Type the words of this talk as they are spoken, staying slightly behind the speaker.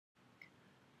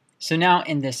So now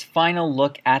in this final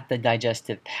look at the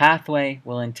digestive pathway,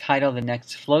 we'll entitle the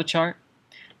next flowchart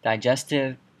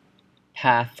Digestive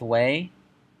Pathway,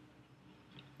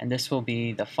 and this will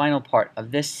be the final part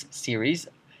of this series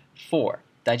 4,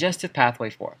 Digestive Pathway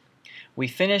 4. We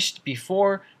finished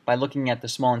before by looking at the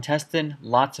small intestine,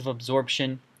 lots of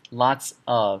absorption, lots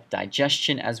of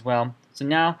digestion as well. So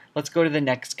now let's go to the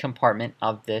next compartment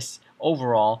of this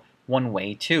overall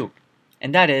one-way tube,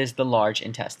 and that is the large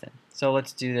intestine. So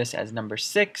let's do this as number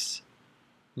 6,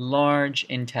 large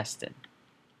intestine.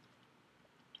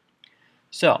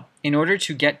 So in order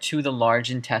to get to the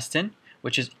large intestine,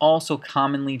 which is also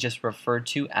commonly just referred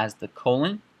to as the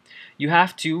colon, you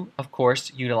have to, of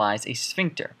course, utilize a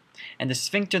sphincter. And the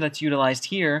sphincter that's utilized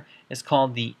here is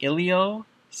called the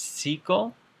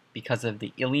ileocecal, because of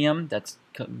the ileum that's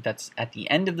at the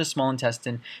end of the small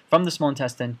intestine. From the small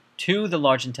intestine to the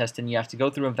large intestine, you have to go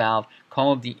through a valve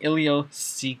called the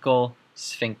Ileocecal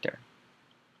Sphincter.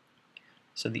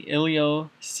 So the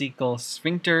Ileocecal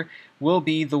Sphincter will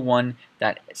be the one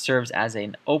that serves as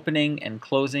an opening and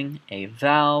closing a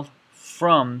valve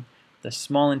from the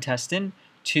small intestine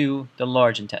to the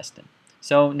large intestine.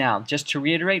 So now, just to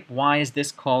reiterate, why is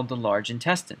this called the large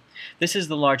intestine? This is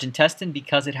the large intestine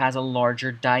because it has a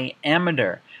larger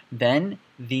diameter than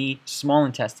the small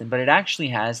intestine, but it actually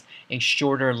has a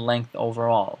shorter length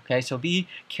overall. Okay, so be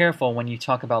careful when you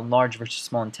talk about large versus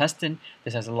small intestine.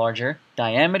 This has a larger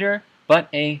diameter, but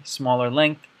a smaller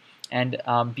length, and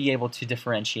be able to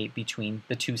differentiate between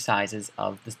the two sizes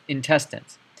of the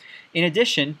intestines. In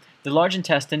addition, the large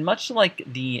intestine, much like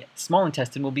the small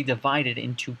intestine, will be divided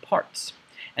into parts.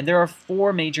 And there are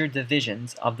 4 major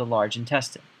divisions of the large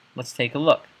intestine. Let's take a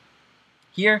look.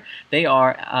 Here they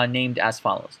are named as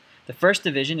follows. The first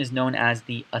division is known as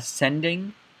the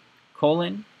ascending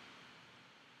colon,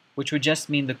 which would just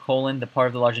mean the colon, the part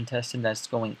of the large intestine that's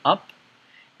going up.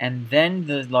 And then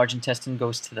the large intestine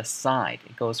goes to the side.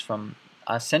 It goes from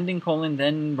ascending colon,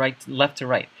 then left to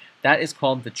right. That is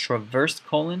called the transverse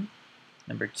colon.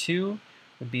 Number 2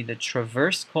 would be the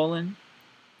transverse colon.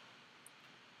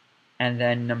 And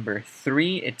then number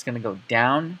 3, it's going to go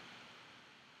down,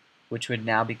 which would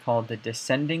now be called the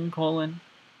descending colon.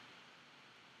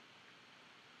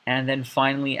 And then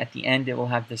finally, at the end, it will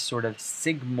have this sort of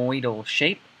sigmoidal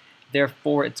shape.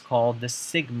 Therefore, it's called the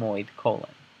sigmoid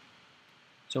colon.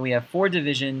 So we have 4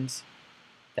 divisions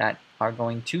that are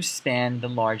going to span the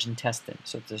large intestine.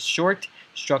 So it's a short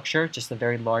structure, just a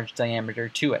very large diameter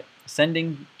to it.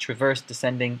 Ascending, transverse,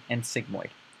 descending, and sigmoid.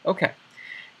 Okay.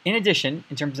 In addition,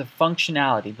 in terms of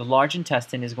functionality, the large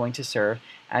intestine is going to serve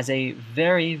as a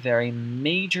very, very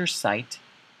major site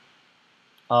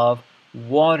of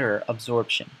water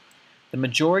absorption. The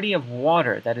majority of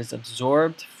water that is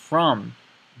absorbed from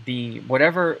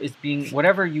whatever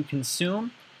you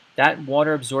consume, that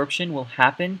water absorption will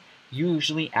happen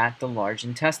usually at the large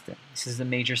intestine. This is the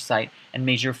major site and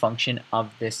major function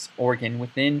of this organ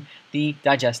within the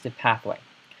digestive pathway.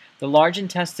 The large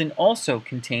intestine also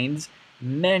contains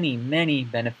many, many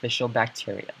beneficial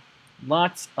bacteria.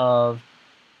 Lots of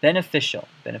beneficial.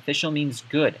 Beneficial means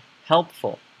good,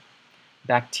 helpful.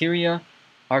 Bacteria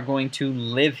are going to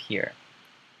live here.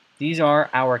 These are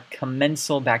our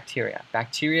commensal bacteria,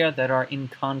 bacteria that are in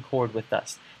concord with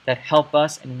us, that help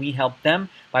us and we help them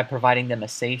by providing them a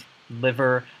safe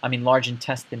large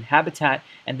intestine habitat,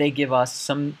 and they give us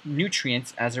some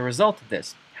nutrients as a result of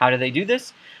this. How do they do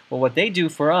this? Well, what they do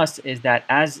for us is that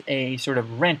as a sort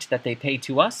of rent that they pay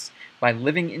to us by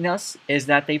living in us is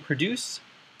that they produce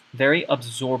very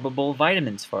absorbable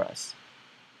vitamins for us.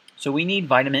 So we need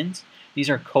vitamins. These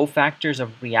are cofactors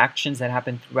of reactions that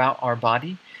happen throughout our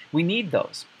body. We need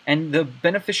those. And the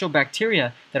beneficial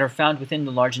bacteria that are found within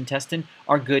the large intestine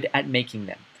are good at making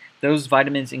them. Those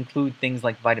vitamins include things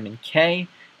like vitamin K,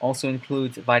 also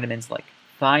includes vitamins like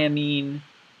thiamine,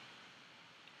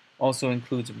 also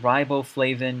includes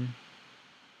riboflavin,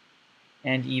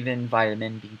 and even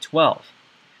vitamin B12.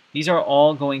 These are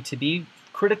all going to be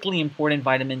critically important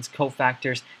vitamins,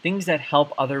 cofactors, things that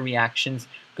help other reactions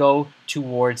go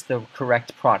towards the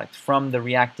correct product, from the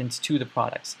reactants to the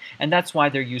products. And that's why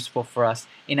they're useful for us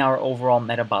in our overall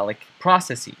metabolic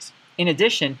processes. In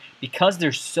addition, because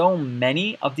there's so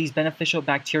many of these beneficial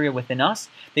bacteria within us,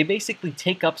 they basically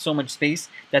take up so much space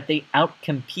that they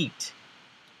outcompete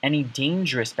any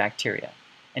dangerous bacteria,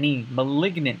 any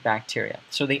malignant bacteria.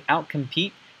 So they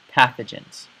outcompete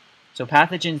pathogens. So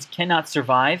pathogens cannot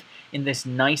survive in this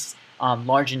nice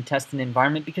large intestine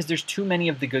environment because there's too many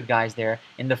of the good guys there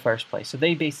in the first place. So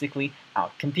they basically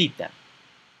outcompete them.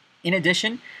 In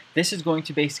addition, this is going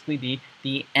to basically be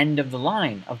the end of the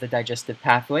line of the digestive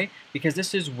pathway because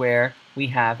this is where we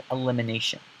have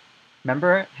elimination.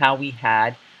 Remember how we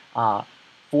had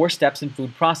 4 steps in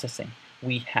food processing.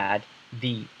 We had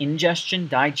the ingestion,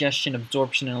 digestion,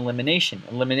 absorption, and elimination.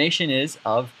 Elimination is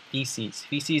of feces.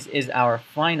 Feces is our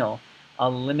final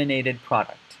eliminated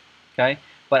product. Okay?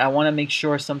 But I want to make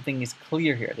sure something is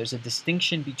clear here. There's a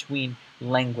distinction between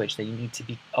language that you need to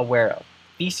be aware of.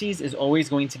 Feces is always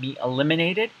going to be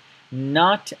eliminated,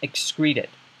 not excreted.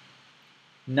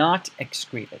 Not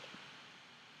excreted.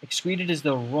 Excreted is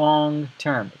the wrong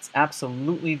term. It's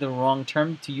absolutely the wrong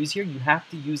term to use here. You have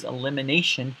to use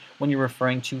elimination when you're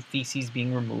referring to feces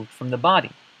being removed from the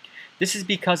body. This is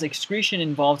because excretion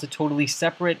involves a totally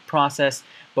separate process,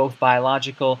 both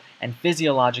biological and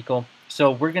physiological. So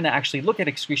we're going to actually look at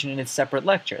excretion in a separate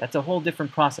lecture. That's a whole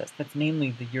different process. That's mainly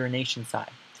the urination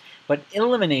side. But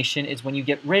elimination is when you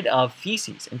get rid of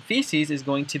feces. And feces is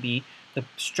going to be the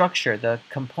structure, the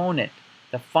component,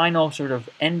 the final sort of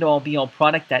end-all be-all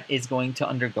product that is going to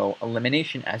undergo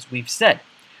elimination, as we've said.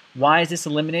 Why is this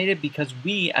eliminated? Because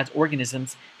we, as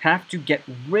organisms, have to get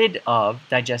rid of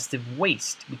digestive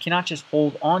waste. We cannot just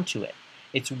hold on to it.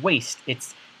 It's waste.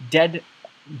 It's dead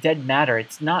matter.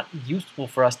 It's not useful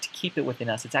for us to keep it within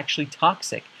us. It's actually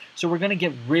toxic. So we're going to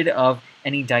get rid of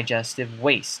any digestive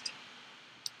waste.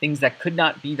 Things that could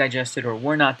not be digested or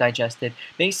were not digested.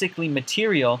 Basically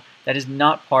material that is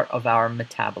not part of our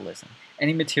metabolism.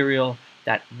 Any material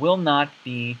that will not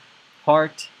be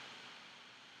part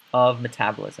of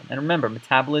metabolism. And remember,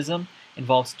 metabolism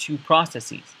involves 2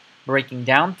 processes: breaking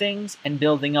down things and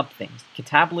building up things.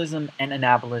 Catabolism and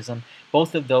anabolism,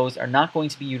 both of those are not going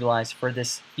to be utilized for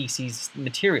this feces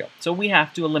material. So we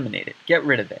have to eliminate it, get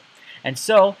rid of it. And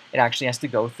so it actually has to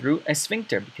go through a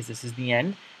sphincter because this is the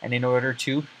end. And in order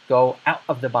to go out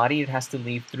of the body, it has to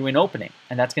leave through an opening.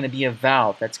 And that's going to be a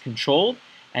valve that's controlled.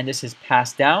 And this is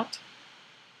passed out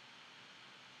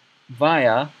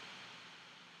via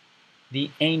the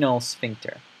anal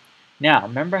sphincter. Now,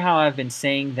 remember how I've been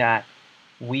saying that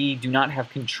we do not have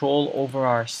control over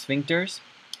our sphincters?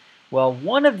 Well,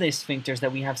 one of the sphincters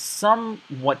that we have some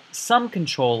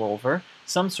control over,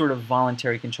 some sort of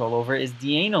voluntary control over, is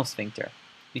the anal sphincter,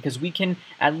 because we can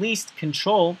at least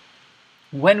control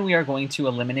when we are going to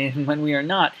eliminate and when we are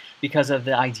not, because of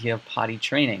the idea of potty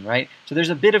training, right? So there's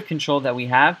a bit of control that we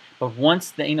have, but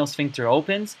once the anal sphincter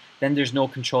opens, then there's no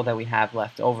control that we have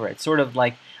left over it. Sort of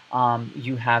like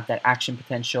you have that action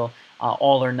potential,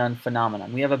 all or none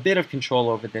phenomenon. We have a bit of control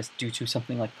over this due to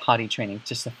something like potty training. It's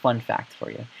just a fun fact for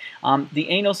you. The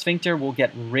anal sphincter will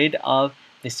get rid of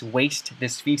this waste,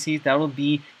 this feces. That will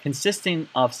be consisting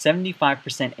of 75%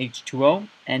 H2O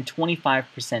and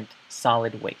 25%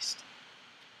 solid waste.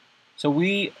 So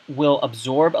we will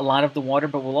absorb a lot of the water,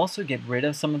 but we'll also get rid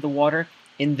of some of the water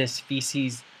in this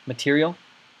feces material.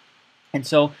 And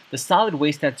so the solid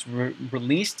waste that's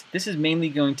released, this is mainly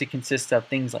going to consist of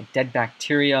things like dead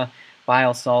bacteria,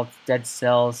 bile salts, dead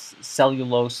cells,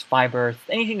 cellulose, fiber,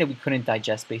 anything that we couldn't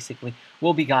digest basically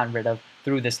will be gotten rid of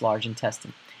through this large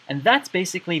intestine. And that's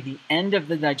basically the end of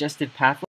the digestive pathway.